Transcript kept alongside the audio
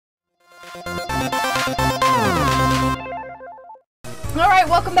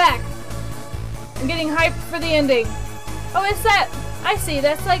Welcome back! I'm getting hyped for the ending. Oh, is that? I see.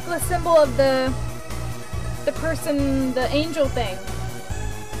 That's like the symbol of the person, the angel thing.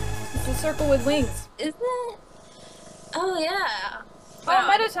 It's a circle with wings. Isn't it? Oh, yeah. Wow.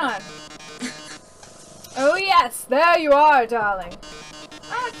 Oh, Metatron. Oh, yes. There you are, darling.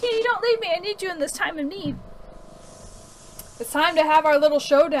 Ah, Kitty, don't leave me. I need you in this time of need. It's time to have our little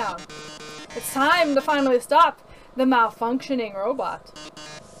showdown. It's time to finally stop the malfunctioning robot.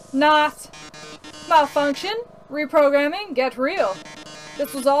 Not malfunction, reprogramming, get real.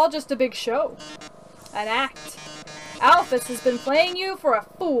 This was all just a big show. An act. Alphys has been playing you for a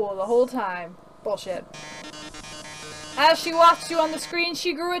fool the whole time. Bullshit. As she watched you on the screen,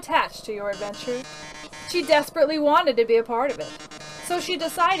 she grew attached to your adventure. She desperately wanted to be a part of it. So she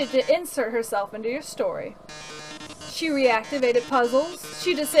decided to insert herself into your story. She reactivated puzzles.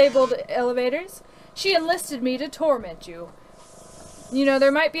 She disabled elevators. She enlisted me to torment you. You know,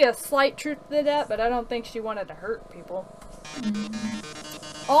 there might be a slight truth to that, but I don't think she wanted to hurt people.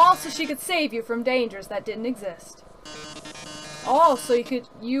 All so she could save you from dangers that didn't exist. All so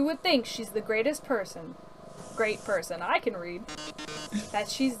you would think she's the great person I can read. That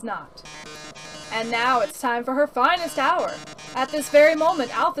she's not. And now it's time for her finest hour. At this very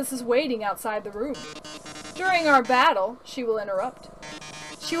moment, Alphys is waiting outside the room. During our battle, she will interrupt.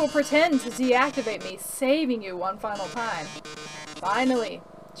 She will pretend to deactivate me, saving you one final time. Finally,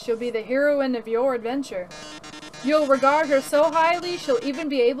 she'll be the heroine of your adventure. You'll regard her so highly, she'll even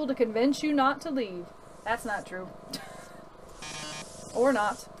be able to convince you not to leave. That's not true. Or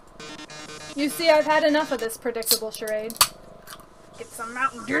not. You see, I've had enough of this predictable charade. Get some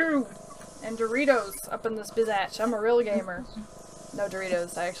Mountain Dew and Doritos up in this bizatch. I'm a real gamer. No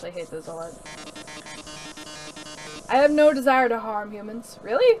Doritos. I actually hate those a lot. I have no desire to harm humans.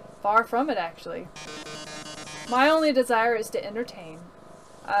 Really? Far from it, actually. My only desire is to entertain.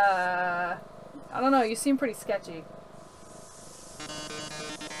 I don't know. You seem pretty sketchy.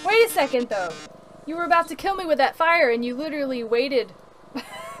 Wait a second, though. You were about to kill me with that fire, and you literally waited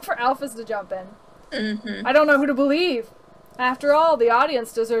for Alphys to jump in. I don't know who to believe. After all, the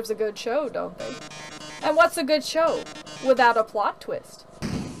audience deserves a good show, don't they? And what's a good show without a plot twist?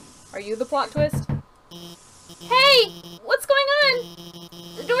 Are you the plot twist? Hey! What's going on?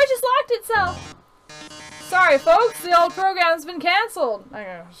 The door just locked itself. Sorry, folks. The old program's been cancelled.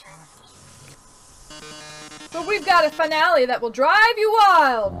 But we've got a finale that will drive you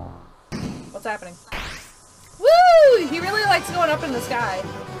wild. What's happening? Woo! He really likes going up in the sky.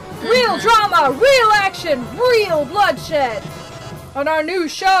 Real drama, real action, real bloodshed. On our new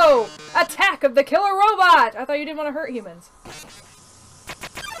show, Attack of the Killer Robot. I thought you didn't want to hurt humans.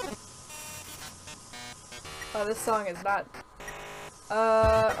 Oh, this song is not...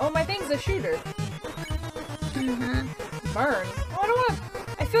 oh, my thing's a shooter. Burn. Oh, I don't want to...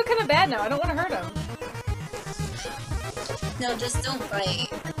 I feel kind of bad now. I don't want to hurt him. No, just don't bite.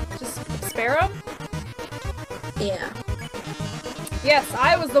 Just spare him? Yeah. Yes,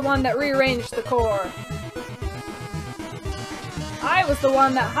 I was the one that rearranged the core. I was the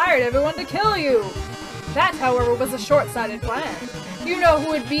one that hired everyone to kill you. That, however, was a short-sighted plan. You know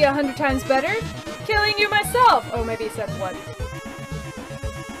who would be 100 times better? Killing you myself! Oh, maybe he said what?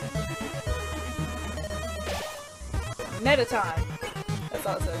 Meta time. That's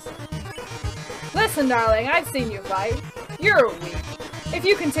all it says. Listen, darling, I've seen you fight. You're weak. If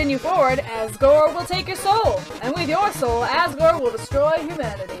you continue forward, Asgore will take your soul. And with your soul, Asgore will destroy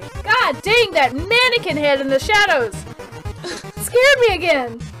humanity. God dang, that mannequin head in the shadows! Scared me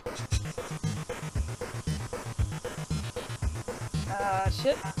again!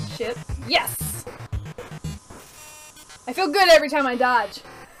 Shit. Yes! I feel good every time I dodge.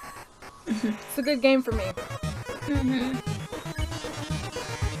 It's a good game for me.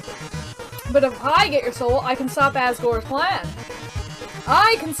 But if I get your soul, I can stop Asgore's plan.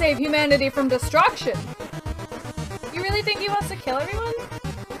 I can save humanity from destruction. You really think he wants to kill everyone?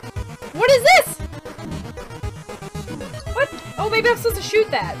 What is this? What? Oh, maybe I'm supposed to shoot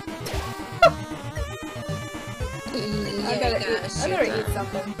that. I gotta eat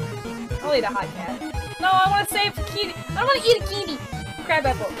something. I'll eat a hot cat. No, I want to save kitty. I don't want to eat a kitty. Crab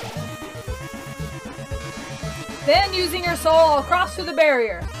apple. Then, using your soul, I'll cross through the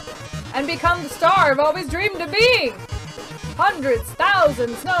barrier and become the star I've always dreamed of being. Hundreds,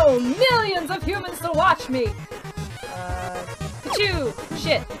 thousands, no, millions of humans to watch me. Achoo!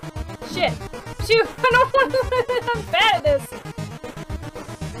 Shit. Achoo! I don't want to. I'm bad at this.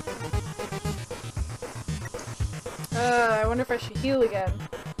 I wonder if I should heal again.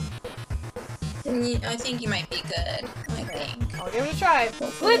 I think you might be good. I think. I'll give it a try.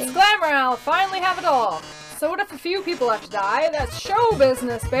 Glitz, glamour, I'll finally have it all. so what if a few people have to die? That's show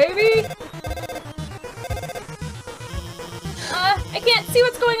business, baby! I can't see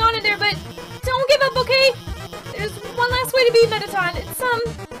what's going on in there, but don't give up, okay? There's one last way to beat Mettaton.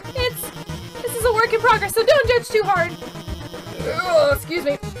 This is a work in progress, so don't judge too hard. Ugh, excuse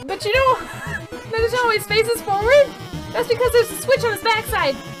me. But you know, Mettaton always faces forward. That's because there's a switch on his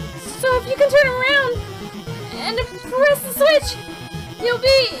backside. So if you can turn around and press the switch, it'll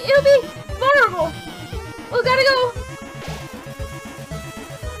be vulnerable. We gotta go.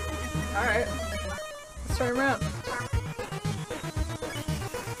 Alright. Let's turn around.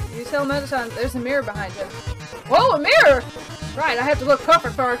 You tell Mettaton there's a mirror behind him. Whoa, a mirror! Right, I have to look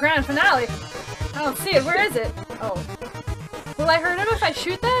perfect for our grand finale. I don't see it. Where is it? Oh. Will I hurt him if I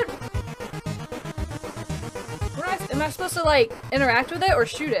shoot that? Am I supposed to, like, interact with it or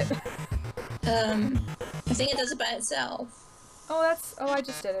shoot it? I think it does it by itself. Oh, I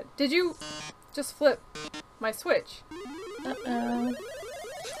just did it. Did you just flip my switch? Uh-oh.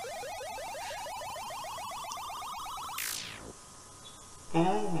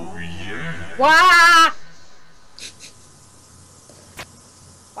 Oh, yeah. Wah!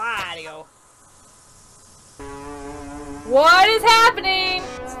 Wario. What is happening?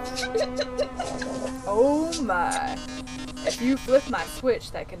 Oh my. If you flip my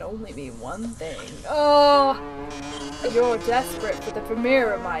switch, that can only mean one thing. Oh! You're desperate for the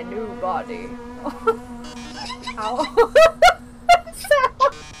premiere of my new body. Ow.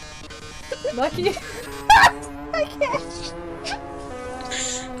 Lucky. I can't.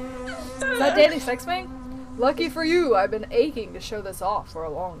 Is that daily sex swing? Lucky for you, I've been aching to show this off for a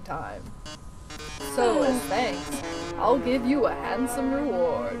long time. So, as thanks, I'll give you a handsome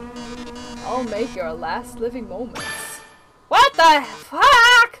reward. I'll make your last living moments. What the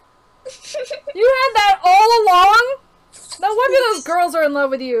fuck? You had that all along? No wonder those girls are in love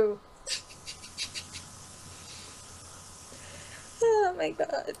with you. Oh my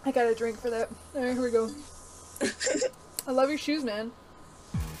god. I got a drink for that. Alright, here we go. I love your shoes, man.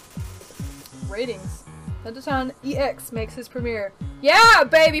 Ratings. Mettaton EX makes his premiere. Yeah,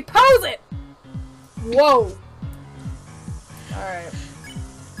 baby, pose it! Whoa. Alright.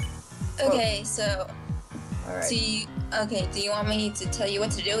 Okay, so... Alright. Do you want me to tell you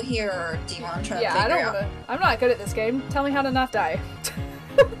what to do here, or do you want to try to Yeah, figure I don't out? wanna. I'm not good at this game. Tell me how to not die.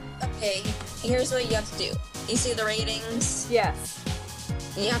 Okay, here's what you have to do. You see the ratings? Yes.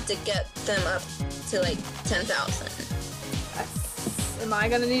 You have to get them up to like 10,000. Am I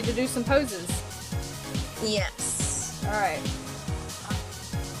gonna need to do some poses? Yes. Alright.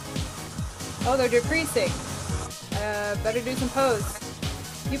 Oh, they're decreasing. Better do some pose.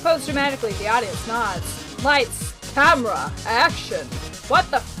 You pose dramatically, the audience nods. Lights, camera, action. What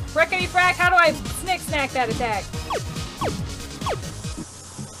the frickety frack? How do I snack that attack?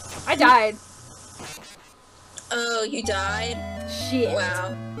 I died. Oh, you died? Shit.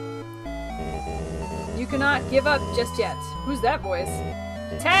 Wow. You cannot give up just yet. Who's that voice?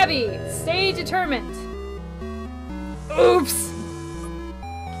 Tabby! Stay determined! Oops!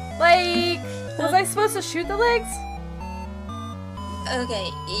 Like, was I supposed to shoot the legs? Okay,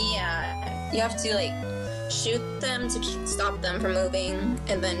 yeah. You have to like shoot them to stop them from moving,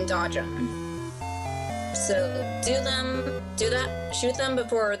 and then dodge them. So shoot them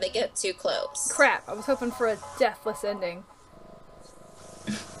before they get too close. Crap, I was hoping for a deathless ending.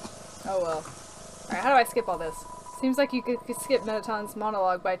 Oh well. Alright, how do I skip all this? Seems like you could skip Mettaton's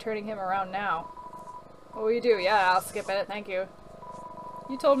monologue by turning him around now. What will you do? Yeah, I'll skip it, thank you.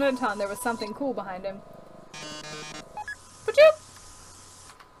 You told Mettaton there was something cool behind him. Pachoop!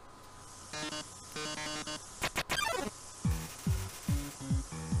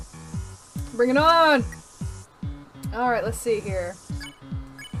 Bring it on! Alright, let's see here.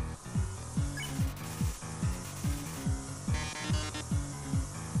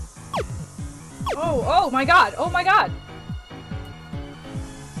 Oh my god! Oh my god!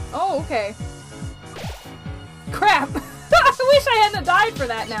 Oh, okay. Crap! I wish I hadn't died for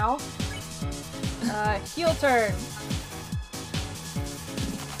that now. Heel turn.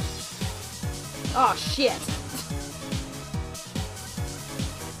 Oh shit.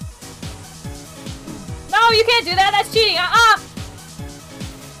 No, you can't do that! That's cheating!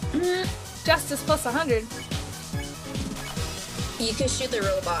 Justice plus 100. You can shoot the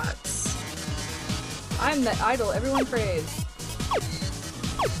robots. I'm the idol everyone praised.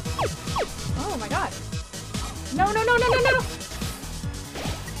 Oh my god. No, no, no, no, no, no!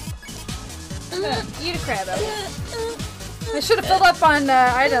 I'm gonna eat a crab out. I should have filled up on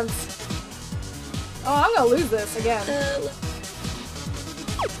items. Oh, I'm gonna lose this again.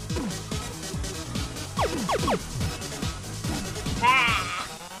 Ah.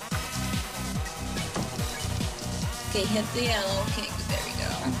 Okay, hit the yellow. Okay, there we go.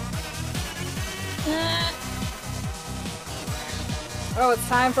 Oh, it's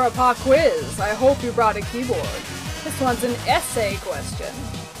time for a pop quiz. I hope you brought a keyboard. This one's an essay question.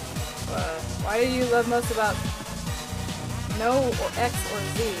 Why do you love most about no or X or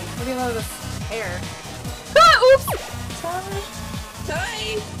Z? What do you love this hair? Ah, oops!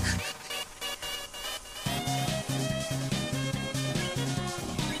 Sorry.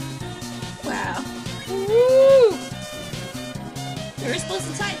 Wow. Woo! You were supposed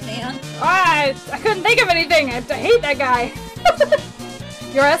to type, man. I couldn't think of anything. I hate that guy.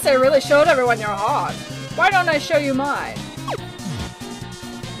 Your essay really showed everyone your heart. Why don't I show you mine?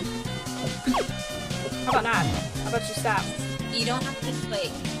 How about not? How about you stop? You don't have to,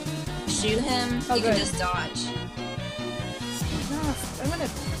 like, shoot him. Oh, you good. can just dodge. No, I'm gonna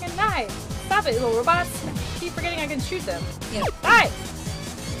freaking die. Stop it, little robots. I keep forgetting I can shoot them. Yeah. Die!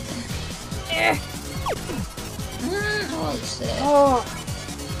 Eh. Holy shit. Oh,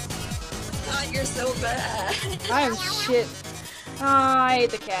 God, you're so bad. I am shit. Oh, I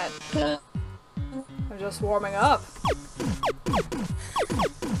hate the cat. I'm just warming up.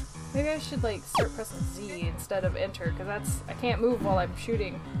 Maybe I should like start pressing Z instead of enter, because I can't move while I'm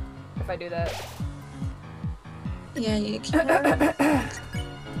shooting if I do that. Yeah, you can.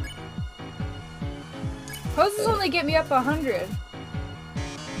 Poses only get me up 100.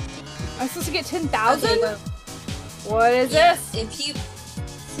 I'm supposed to get 10,000? Okay, well, What is yeah, this? if you...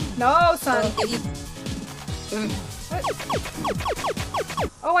 No, son. Well, if you...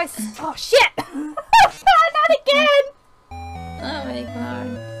 What? Oh, shit! Not again! Oh my god.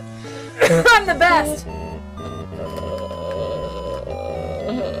 I'm the best!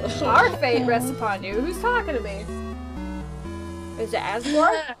 Our fate rests upon you. Who's talking to me? Is it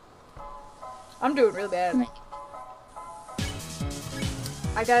Asgore? I'm doing really bad.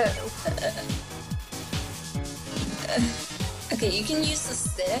 I got it. Okay, you can use the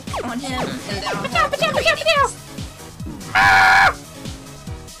stick on him, and that'll help.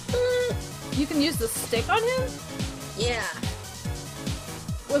 You can use the stick on him? Yeah.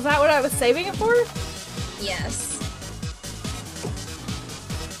 Was that what I was saving it for? Yes.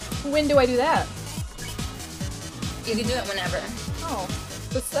 When do I do that? You can do it whenever. Oh.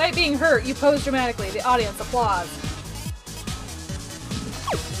 Despite being hurt, you pose dramatically. The audience applauds.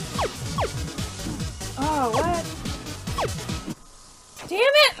 Oh, what? Damn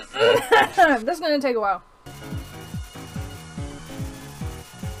it! This is gonna take a while.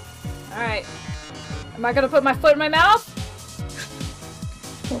 Alright. Am I gonna put my foot in my mouth?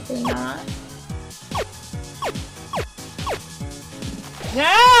 Hopefully not.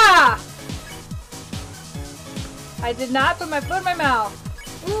 Yeah! I did not put my foot in my mouth.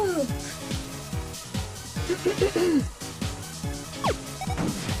 Ooh.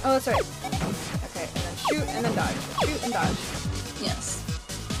 Oh, that's right. Okay, and then shoot and then dodge. Shoot and dodge. Yes.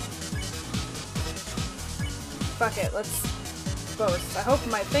 Fuck it, let's boast. I hope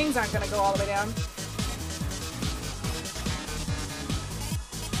my things aren't gonna go all the way down.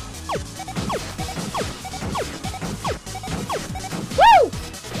 Woo!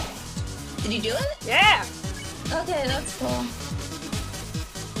 Did you do it? Yeah! Okay, that's cool.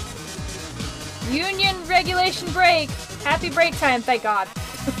 Union regulation break! Happy break time, thank God.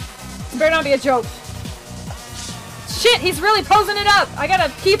 This better not be a joke. Shit, he's really posing it up! I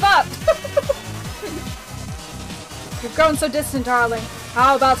gotta keep up! You've grown so distant, darling.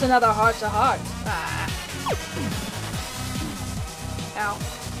 How about another heart-to-heart? Ah. Ow.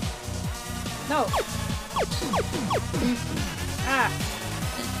 No. Ah.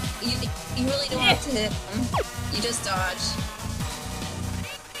 You really don't have to hit him. You just dodge.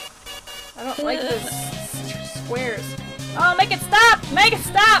 I don't like those squares. Oh, make it stop! Make it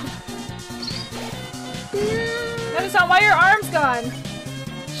stop! Notice-san, why are your arms gone?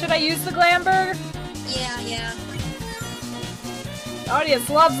 Should I use the Glamberg? Yeah. The audience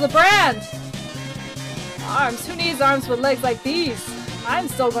loves the brand! Arms. Who needs arms with legs like these? I'm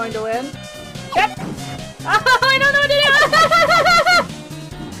still going to win. Yep! Oh, I don't know what to do!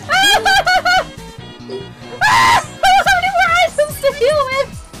 How many more items to deal with?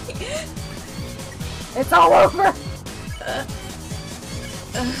 It's all over!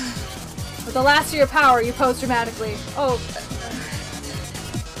 With the last of your power, you pose dramatically. Oh.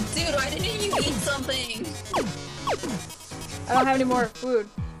 Dude, why didn't you eat something? I don't have any more food.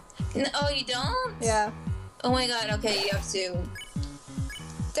 No, oh, you don't? Yeah. Oh my god, okay, you have to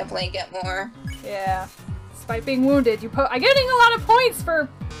definitely get more. Yeah. Despite being wounded, I'm getting a lot of points for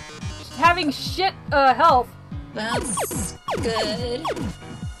having shit health. That's good.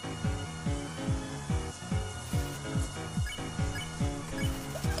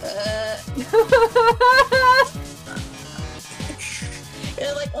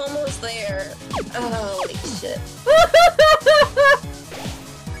 almost there. Holy shit.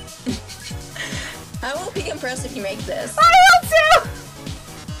 I will be impressed if you make this. I will too!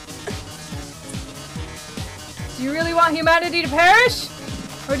 Do you really want humanity to perish?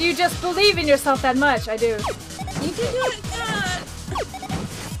 Or do you just believe in yourself that much? I do. You can do it, God!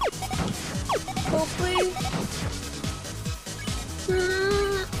 Hopefully.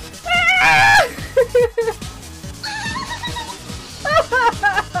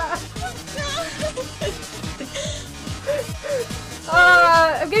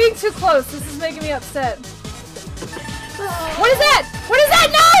 I'm getting too close. This is making me upset. What is that? What is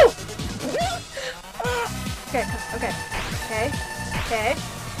that? No! Okay, okay, okay, okay.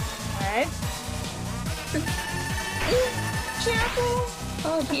 Alright. Careful.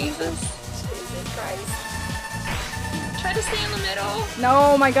 Oh, Jesus. Jesus Christ. Try to stay in the middle.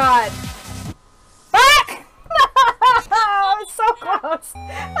 No, my God. Fuck! It's so close.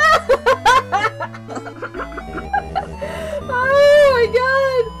 Oh my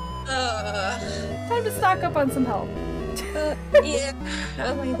God. Time to stock up on some help. Yeah.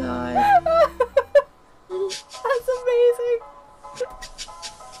 Oh my God. That's amazing.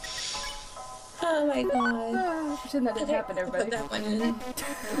 Oh my God. Pretend that didn't happen, everybody. Put that one in.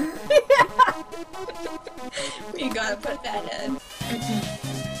 You gotta put that in.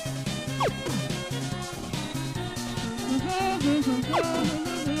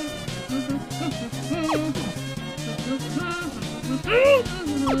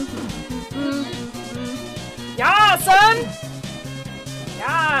 Yeah, son!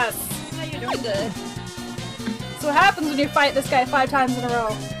 Yes! Yeah, you're doing good. That's what happens when you fight this guy 5 times in a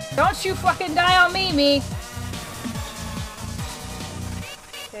row. Don't you fucking die on me!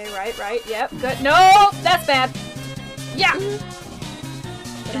 Okay, right, yep, good. No! That's bad! Yeah!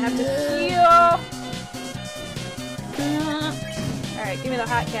 Gonna have to heal. Alright, give me the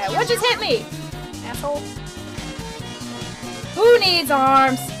hot cat. What just hit me? Asshole. Who needs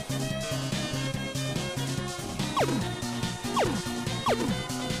arms?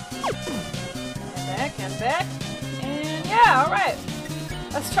 And back. And yeah, alright.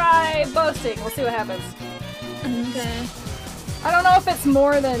 Let's try boasting. We'll see what happens. Okay. I don't know if it's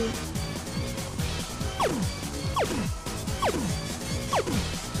more than...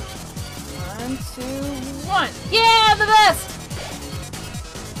 1, 2, 1. Yeah, the best!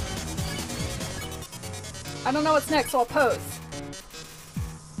 I don't know what's next, so I'll pose.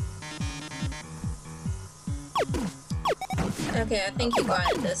 Okay, I think you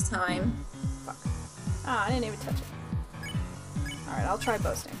got it this time. Fuck. Ah, I didn't even touch it. Alright, I'll try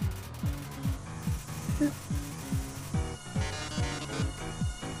boasting.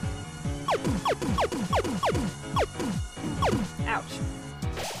 Ouch.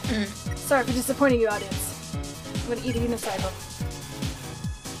 Sorry for disappointing you, audience. I'm gonna eat a unicycle.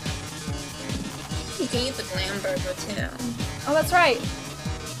 You can eat the glam burger too. Oh, that's right!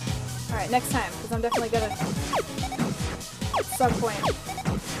 Alright, next time, because I'm definitely gonna... at some point...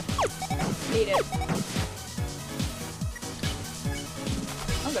 need it.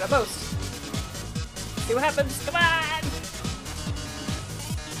 I'm gonna boast. See what happens. Come on!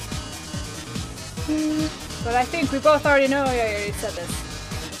 But I think we both already know. Yeah, I already said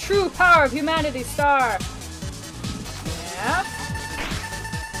this. True power of humanity star. Yeah.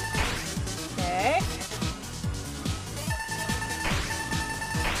 Okay.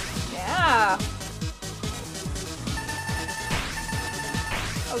 Yeah.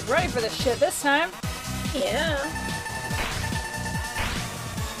 I was ready for this shit this time. Yeah.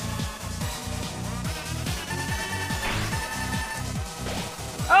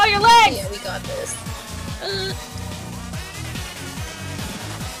 Oh, your legs! Yeah, we got this.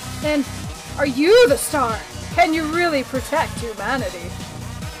 Then, are you the star? Can you really protect humanity?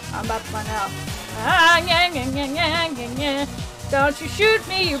 I'm about to find out. Ah, yeah, yeah, yeah, yeah, yeah, yeah. Don't you shoot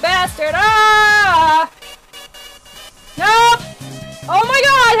me, you bastard! Ah! Nope! Oh my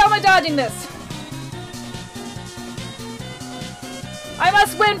God! How am I dodging this? I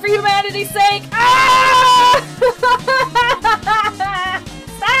must win for humanity's sake! Ah!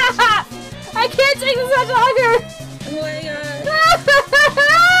 Stop! I can't take this much longer! Oh my God.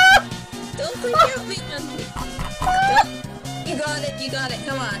 Don't freak out, man. You got it,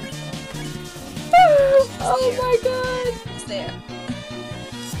 come on. Oh my God! It's there.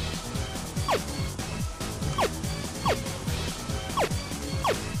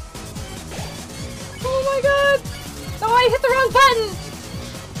 Oh my God! No, I hit the wrong button!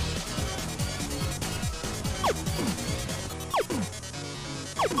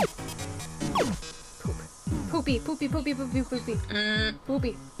 Poopy, poopy, poopy, poopy, poopy.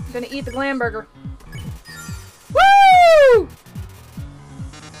 Poopy. I'm gonna eat the glam burger. Woo!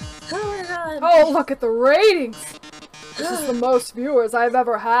 god. Oh, look at the ratings! This is the most viewers I've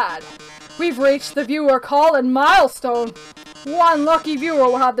ever had. We've reached the viewer call-in milestone. One lucky viewer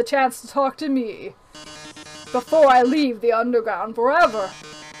will have the chance to talk to me before I leave the underground forever.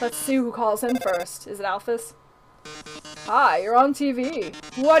 Let's see who calls in first. Is it Alphys? Hi, you're on TV.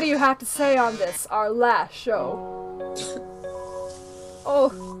 What do you have to say on this, our last show? Oh,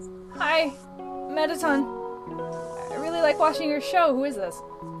 hi, Mettaton. I really like watching your show. Who is this?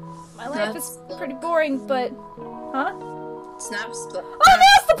 My life is pretty boring, but... Huh? Snaps. Oh,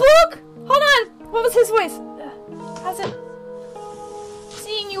 that's the bloke! Hold on! What was his voice? How's it...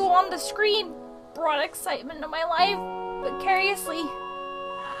 Seeing you on the screen brought excitement to my life, but curiously,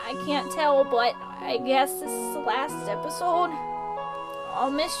 I can't tell, but I guess this is the last episode. I'll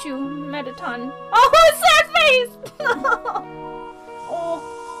miss you, Mettaton. Oh, sad face! Oh,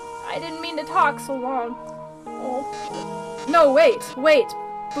 I didn't mean to talk so long. Oh. No, wait.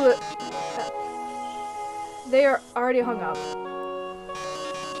 They are already hung up.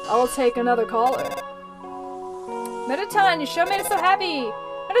 I'll take another caller. Mettaton, your show made us so happy.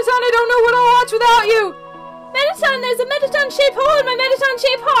 Mettaton, I don't know what I'll watch without you. Mettaton, there's a Mettaton-shaped hole in my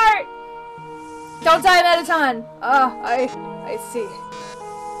Mettaton-shaped heart. Don't die, Mettaton. I see.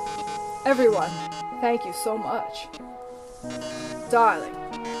 Everyone, thank you so much. Darling,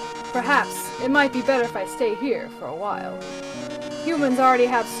 perhaps it might be better if I stay here for a while. Humans already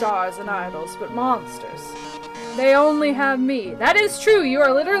have stars and idols, but monsters, they only have me. That is true, you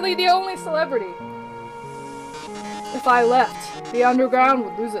are literally the only celebrity. If I left, the underground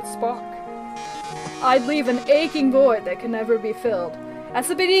would lose its spark. I'd leave an aching void that can never be filled. That's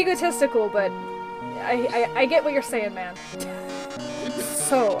a bit egotistical, but I get what you're saying, man.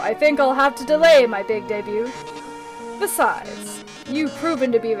 So, I think I'll have to delay my big debut. Besides, you've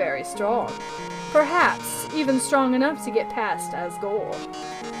proven to be very strong. Perhaps even strong enough to get past Asgore.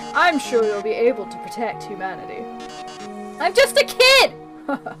 I'm sure you'll be able to protect humanity. I'm just a kid!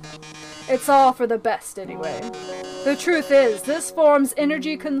 It's all for the best anyway. The truth is, this form's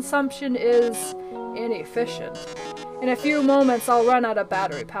energy consumption is inefficient. In a few moments I'll run out of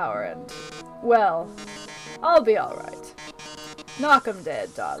battery power and, well, I'll be alright. Knock 'em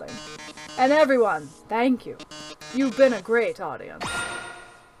dead, darling. And everyone, thank you. You've been a great audience.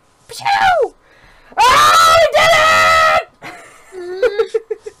 Pshoo! Oh, we did it!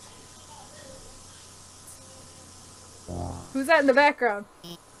 Who's that in the background?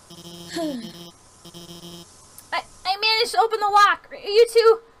 I managed to open the lock. Are you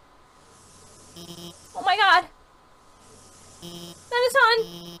two? Oh my god.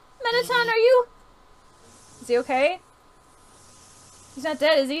 Mettaton, are you? Is he okay? He's not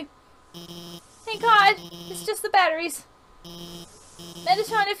dead, is he? Thank God. It's just the batteries.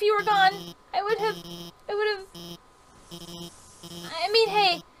 Mettaton, if you were gone, I would have... I mean,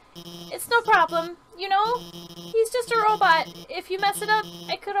 hey, it's no problem, you know? He's just a robot. If you mess it up,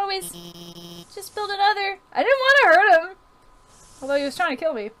 I could always just build another. I didn't want to hurt him. Although he was trying to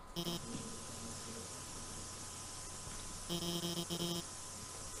kill me.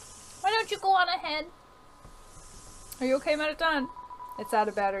 Why don't you go on ahead? Are you okay, Mettaton? It's out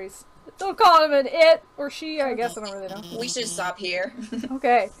of batteries. Don't call him an it or she, I guess I don't really know. We should stop here.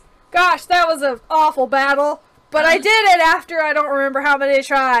 Okay. Gosh, that was an awful battle. But I did it after I don't remember how many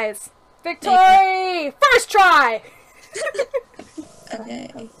tries. Victory! First try!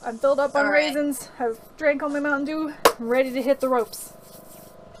 Okay. I'm filled up on raisins. I've drank all my Mountain Dew. I'm ready to hit the ropes.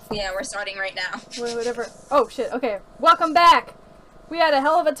 Yeah, we're starting right now. Whatever. Oh, shit. Okay. Welcome back! We had a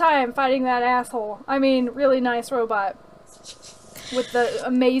hell of a time fighting that asshole. I mean, really nice robot. With the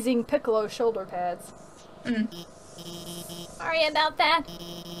amazing Piccolo shoulder pads. Sorry about that.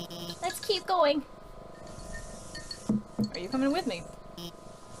 Let's keep going. Are you coming with me?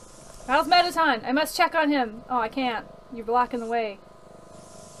 How's Mettaton? I must check on him. Oh, I can't. You're blocking the way.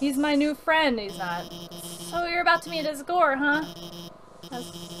 He's my new friend, he's not. So you're about to meet Asgore, huh?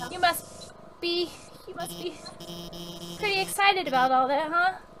 You must be pretty excited about all that,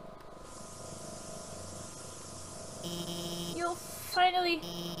 huh? You'll finally...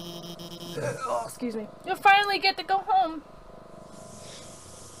 Oh, excuse me. You'll finally get to go home.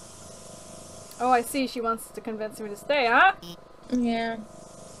 Oh, I see. She wants to convince me to stay, huh? Yeah.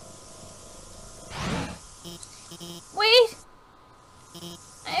 Wait!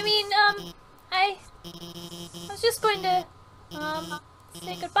 I mean, I was just going to,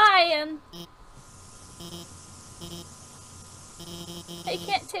 say goodbye and... I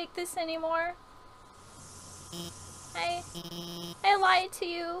can't take this anymore. I lied to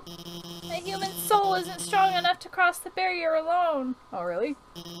you. A human soul isn't strong enough to cross the barrier alone. Oh, really?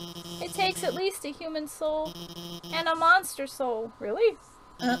 It takes at least a human soul and a monster soul. Really?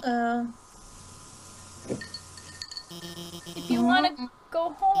 Uh-oh. If you want to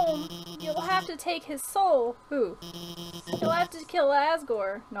go home, you'll have to take his soul. Who? You'll have to kill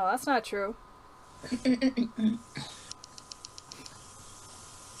Asgore. No, that's not true. I'm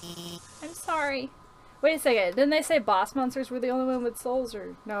sorry. Wait a second. Didn't they say boss monsters were the only one with souls?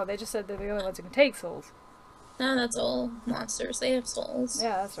 Or no, they just said they're the only ones who can take souls. No, that's all monsters. They have souls.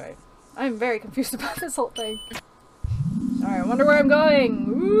 Yeah, that's right. I'm very confused about this whole thing. Alright, I wonder where I'm going.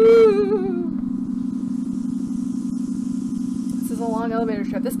 Woo! This is a long elevator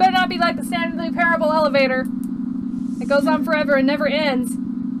trip. This better not be like the Stanley Parable elevator. It goes on forever and never ends.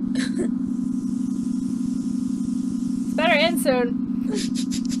 It's better end soon.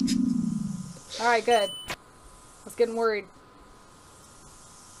 Alright, good. I was getting worried.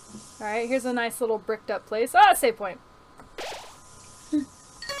 Alright, here's a nice little bricked up place. Ah, save point.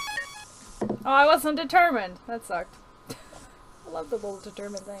 Oh, I wasn't determined. That sucked. I love the little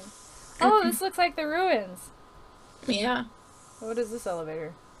determined thing. Oh, this looks like the ruins. Yeah. What is this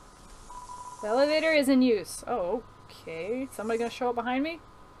elevator? The elevator is in use. Oh, okay. Somebody gonna show up behind me?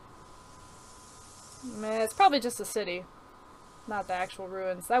 Meh, it's probably just a city. Not the actual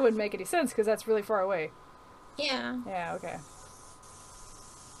ruins. That wouldn't make any sense because that's really far away. Yeah. Yeah, okay.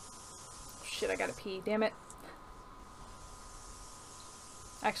 Shit, I gotta pee. Damn it.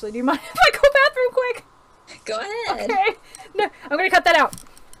 Actually, do you mind if I go bathroom quick? Go ahead. Okay. No, I'm gonna cut that out.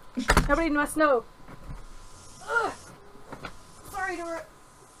 Nobody must know. Ugh. Sorry, Dora.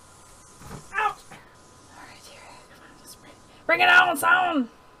 Ouch! Alright, here. Come on, just bring it on, sound!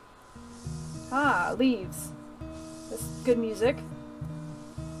 Ah, leaves. This is good music.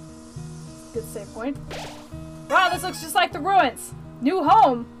 Good save point. Wow, this looks just like the ruins. New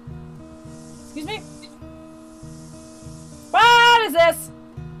home. Excuse me? What is this?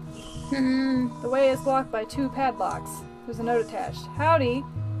 The way is blocked by 2 padlocks. There's a note attached. Howdy,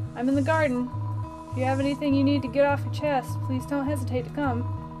 I'm in the garden. If you have anything you need to get off your chest, please don't hesitate to come.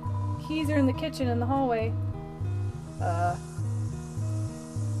 Keys are in the kitchen in the hallway.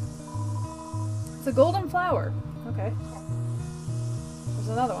 It's a golden flower. Okay. There's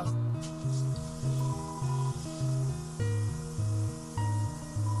another one.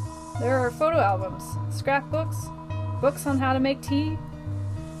 There are photo albums, scrapbooks, books on how to make tea.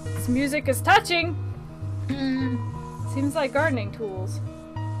 This music is touching! Seems like gardening tools.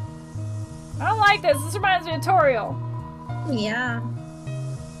 I don't like this. This reminds me of Toriel. Yeah.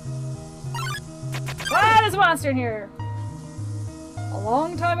 What is a monster in here? A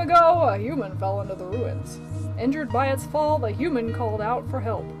long time ago, a human fell into the ruins. Injured by its fall, the human called out for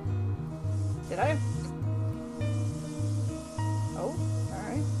help. Did I? Oh,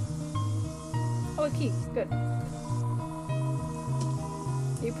 alright. Oh, a key. Good.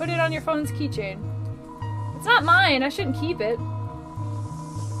 You put it on your phone's keychain. It's not mine. I shouldn't keep it.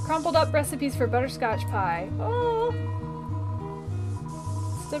 Crumpled up recipes for butterscotch pie. Oh.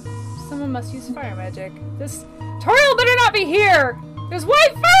 Someone must use fire magic. This Toriel better not be here! There's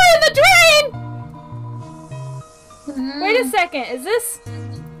white fur in the drain! Wait a second, is this...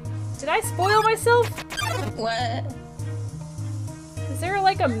 Did I spoil myself? What? Is there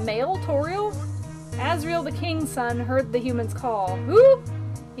like a male Toriel? Asriel the king's son heard the human's call. Who?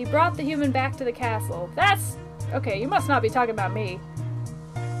 He brought the human back to the castle. That's... Okay, you must not be talking about me.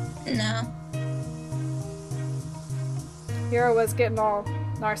 No. Hero was getting all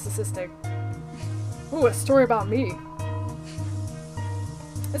narcissistic. Ooh, a story about me.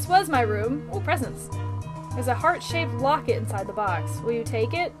 This was my room. Ooh, presents. There's a heart-shaped locket inside the box. Will you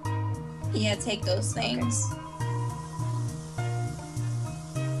take it? Yeah, take those things.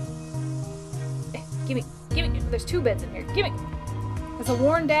 Okay. Give me. There's 2 beds in here. Give me. There's a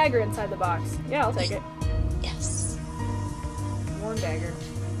worn dagger inside the box. Yeah, I'll take it. Yes. Worn dagger.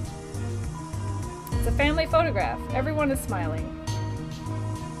 It's a family photograph. Everyone is smiling.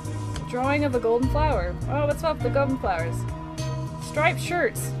 A drawing of a golden flower. Oh, what's up with the golden flowers? Striped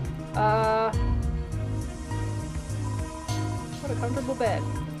shirts. What a comfortable bed.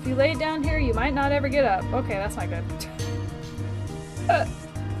 If you lay down here, you might not ever get up. Okay, that's not good.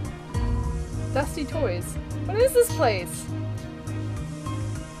 Dusty toys. What is this place?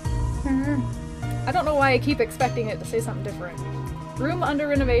 I don't know why I keep expecting it to say something different. Room under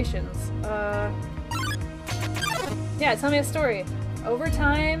renovations. Yeah, tell me a story. Over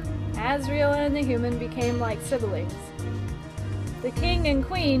time, Asriel and the human became like siblings. The king and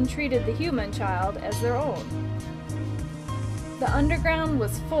queen treated the human child as their own. The underground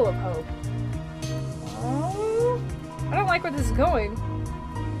was full of hope. Oh, I don't like where this is going.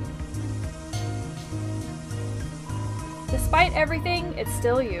 Despite everything, it's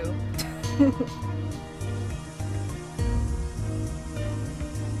still you.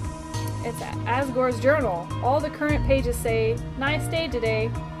 It's Asgore's journal. All the current pages say, "Nice day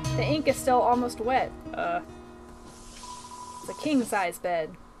today." The ink is still almost wet. It's a king-size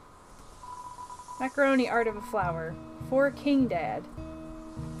bed. Macaroni art of a flower. For King Dad.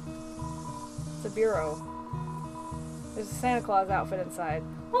 It's a bureau. There's a Santa Claus outfit inside.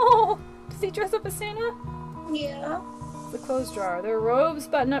 Oh! Does he dress up as Santa? Yeah. The clothes drawer. There are robes,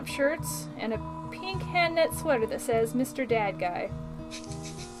 button-up shirts, and a pink hand-knit sweater that says Mr. Dad Guy.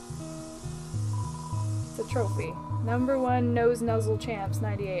 It's a trophy. Number 1 Nose Nuzzle Champs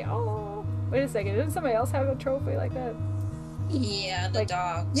 98. Oh! Wait a second. Didn't somebody else have a trophy like that? Yeah, the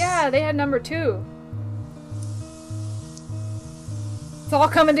dogs. Yeah, they had number 2. It's all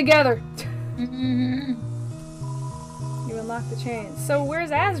coming together. Mm-hmm. You unlock the chains. So where's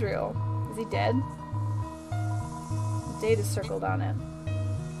Asriel? Is he dead? The date is circled on it.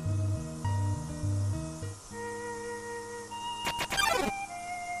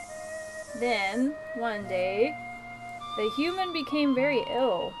 Then, one day, the human became very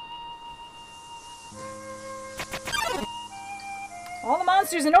ill. All the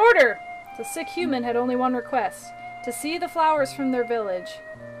monsters in order! The sick human had only one request, to see the flowers from their village.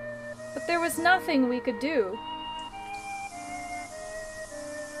 But there was nothing we could do.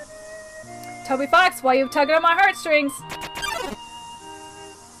 Toby Fox, why are you tugging on my heartstrings?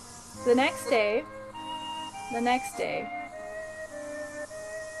 The next day,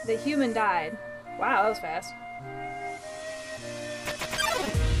 the human died. Wow, that was fast.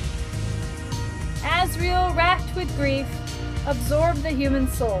 Asriel, racked with grief, absorbed the human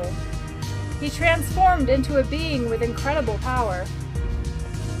soul. He transformed into a being with incredible power.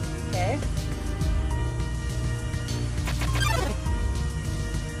 Okay.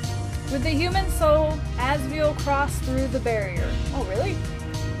 With the human soul, Asriel crossed through the barrier. Oh, really?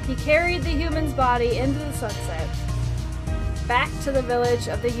 He carried the human's body into the sunset, back to the village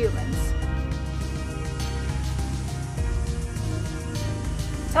of the humans.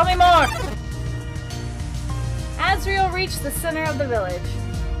 Tell me more! Asriel reached the center of the village.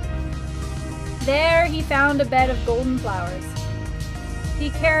 There he found a bed of golden flowers. He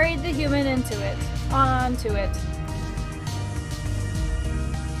carried the human into it, onto it.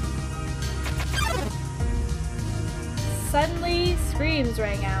 Suddenly, screams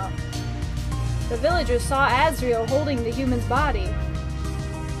rang out. The villagers saw Asriel holding the human's body.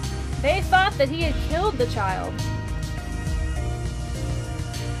 They thought that he had killed the child.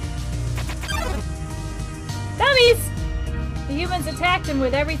 Dummies! The humans attacked him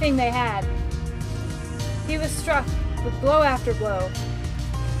with everything they had. He was struck with blow after blow.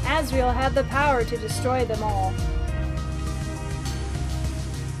 Asriel had the power to destroy them all.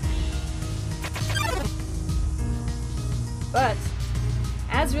 But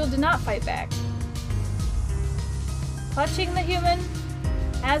Asriel did not fight back. Clutching the human,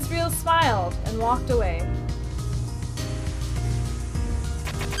 Asriel smiled and walked away.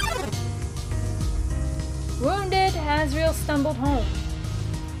 Wounded, Asriel stumbled home.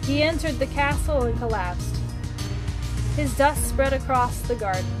 He entered the castle and collapsed. His dust spread across the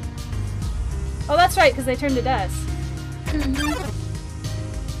garden. Oh, that's right, because they turned to dust.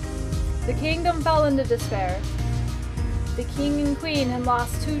 The kingdom fell into despair. The king and queen had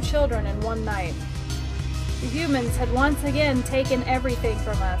lost 2 children in one night. The humans had once again taken everything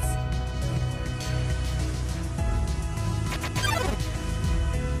from us.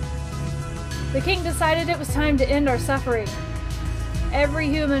 The king decided it was time to end our suffering. Every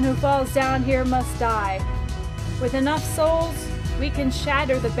human who falls down here must die. With enough souls, we can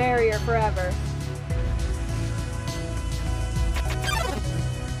shatter the barrier forever.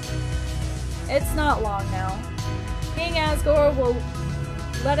 It's not long now. King Asgore will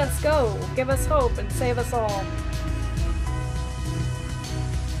let us go, give us hope, and save us all.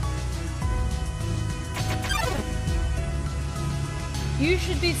 You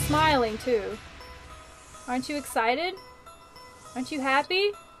should be smiling too. Aren't you excited? Aren't you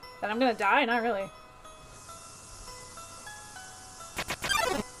happy? That I'm gonna die? Not really.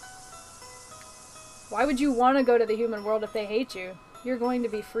 Why would you want to go to the human world if they hate you? You're going to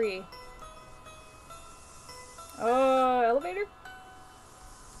be free. Oh, elevator?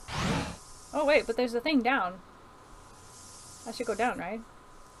 Oh wait, but there's a thing down. I should go down, right?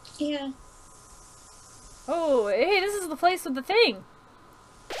 Yeah. Oh, hey, this is the place with the thing!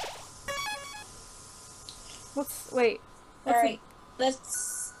 Wait. Alright,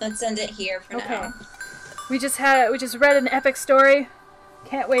 let's end it here for now. We just read an epic story.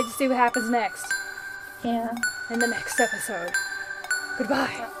 Can't wait to see what happens next. Yeah. In the next episode.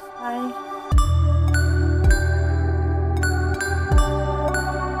 Goodbye. Bye.